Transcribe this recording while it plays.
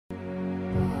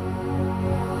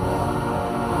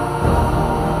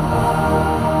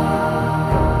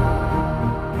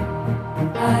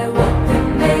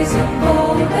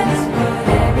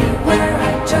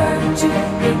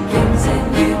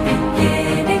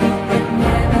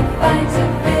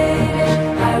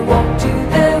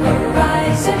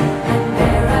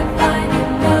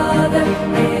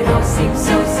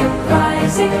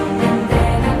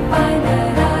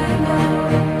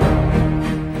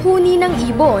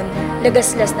Bulacan,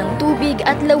 lagaslas ng tubig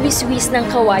at lawiswis ng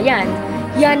kawayan.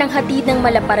 Yan ang hatid ng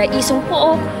malaparaisong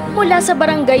pook mula sa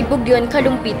Barangay Bugyon,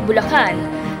 Kalumpit, Bulacan.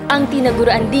 Ang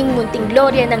tinagurian ding munting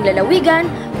gloria ng lalawigan,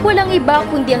 walang iba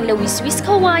kundi ang Lawiswis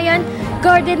Kawayan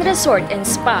Garden Resort and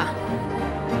Spa.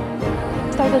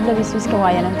 Started Lawiswis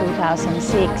Kawayan noong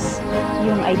 2006.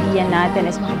 Yung idea natin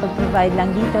is makapag-provide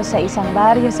lang dito sa isang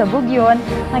baryo sa Bugyon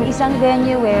ng isang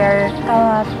venue where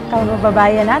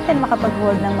kababayan natin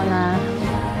makapag-hold ng mga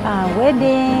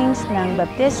weddings, ng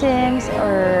baptisms,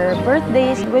 or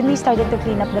birthdays. When we started to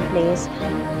clean up the place,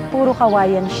 puro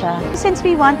kawayan siya. Since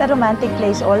we want a romantic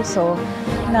place also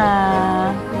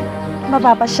na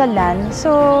mapapasyalan,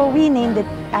 so we named it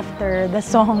after the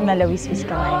song na Lawiswis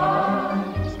Kawayan.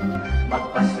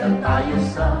 Magpasyal tayo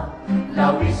sa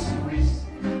Lawiswis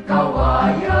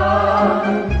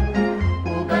Kawayan.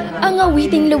 Ang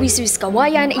awiting Lawiswis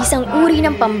Kawayan ay isang uri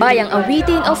ng pambayang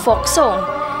awitin o folk song.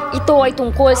 Ito ay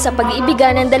tungkol sa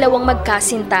pag-iibigan ng dalawang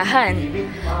magkasintahan.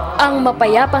 Ang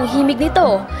mapayapang himig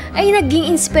nito ay naging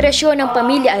inspirasyon ng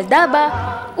pamilya Aldaba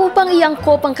upang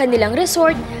iangkop ang kanilang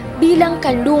resort bilang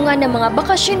kanlungan ng mga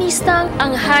bakasyonistang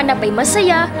ang hanap ay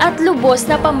masaya at lubos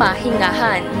na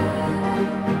pamahingahan.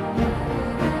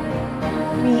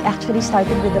 We actually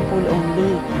started with the pool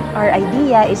only. Our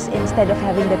idea is instead of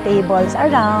having the tables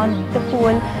around the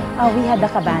pool, we had the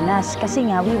cabanas kasi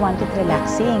nga we wanted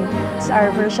relaxing. It's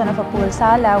our version of a pool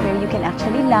sala where you can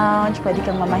actually lounge, pwede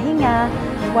kang mamahinga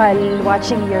while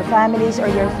watching your families or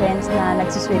your friends na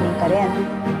nagsiswimming pa rin.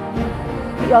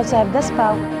 We also have the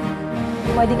spa.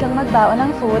 Pwede kang magbaon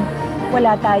ng food,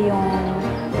 wala tayong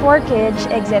porkage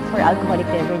except for alcoholic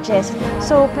beverages.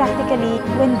 So practically,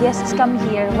 when guests come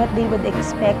here, what they would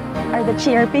expect are the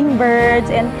chirping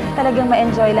birds and talagang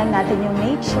ma-enjoy lang natin yung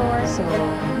nature. So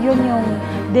yun yung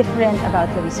different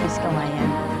about Lawiswis Kawayan.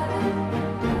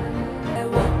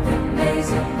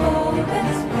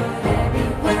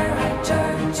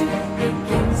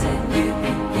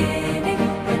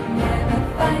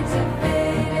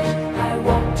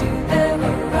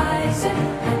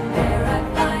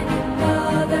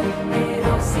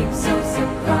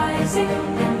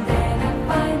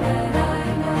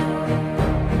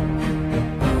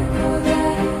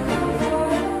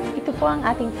 Ito po ang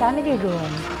ating family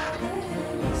room.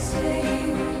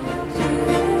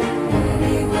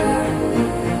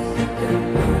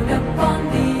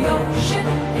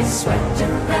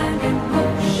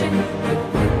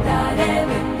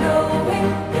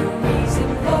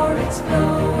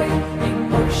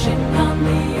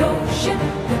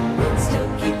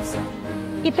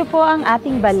 Ito po ang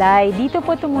ating balay. Dito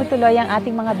po tumutuloy ang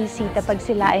ating mga bisita pag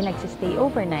sila ay nagsistay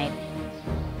overnight.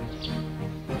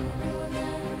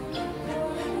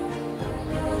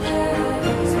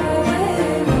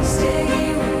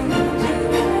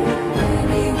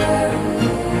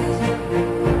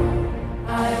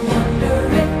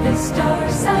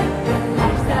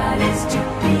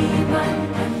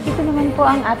 Ito naman po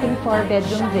ang ating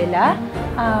 4-bedroom villa.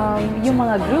 Yung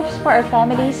mga groups for our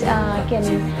families can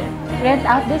rent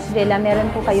out this villa. Meron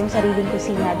po kayong sariling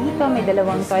kusina dito, may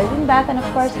dalawang toilet and bath, and of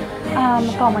course,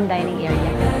 common dining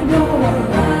area. Tignan po natin.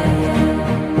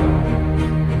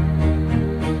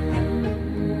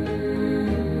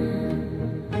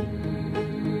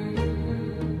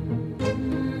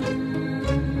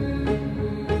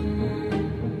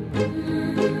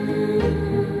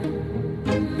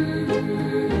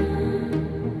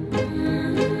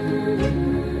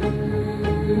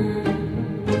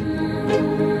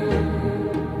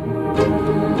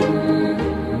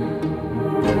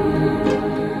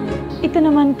 Ito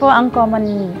naman po ang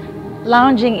common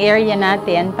lounging area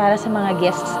natin para sa mga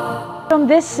guests. From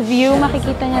this view,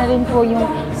 makikita niya rin po yung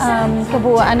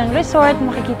kabuuan ng resort.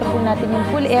 Makikita po natin yung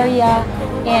pool area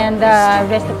and the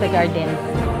rest of the garden.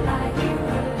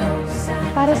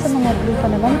 Para sa mga grupo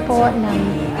naman po,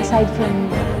 aside from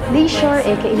leisure,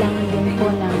 kailangan din po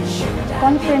ng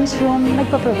conference room.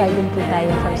 Nagpa-provide din po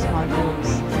tayo for small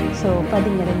groups. So,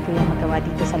 pwede niya rin po yung magawa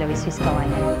dito sa Lawiswis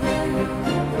Kawayan.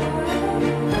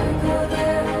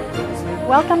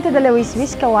 Welcome to the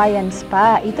Lawiswis Kawayan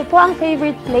Spa. Ito po ang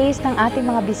favorite place ng ating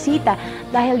mga bisita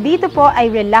dahil dito po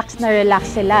ay relax na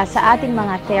relax sila sa ating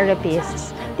mga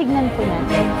therapists. Tignan po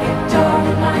natin.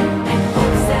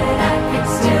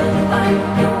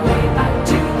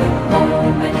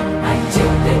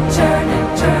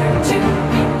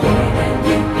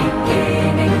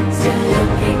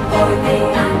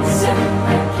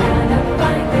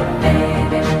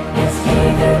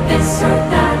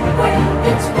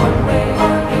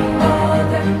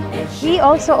 We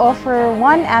also offer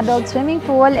 1 adult swimming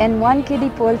pool and 1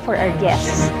 kiddie pool for our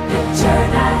guests. The turn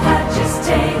I had just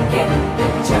taken, the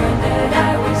turn that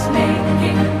I was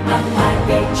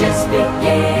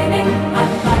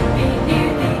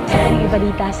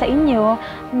ibalita sa inyo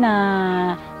na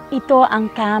ito ang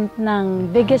camp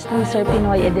ng Biggest Loser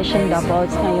Pinoy Edition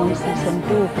Doubles ngayong Season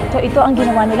 2. So ito ang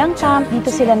ginawa nilang camp, dito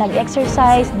sila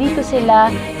nag-exercise, dito sila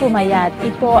pumayat.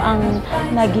 Ito ang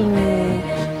naging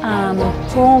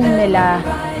home nila.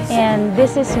 And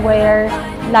this is where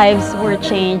lives were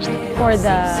changed for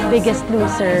the Biggest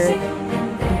Loser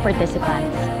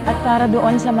participants. At para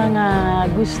doon sa mga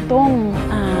gustong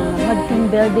mag-team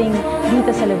building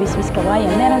dito sa Luis Kawayan,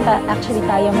 meron actually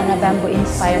tayo mga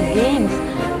bamboo-inspired games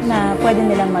na pwede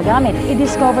nilang magamit.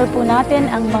 I-discover po natin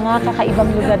ang mga kakaibang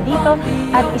lugar dito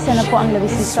at isa na po ang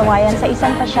Luis Kawayan sa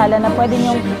isang pasyalan na pwede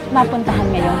niyong mapuntahan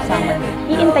ngayong summer.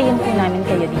 Iintayin po namin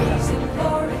kayo dito.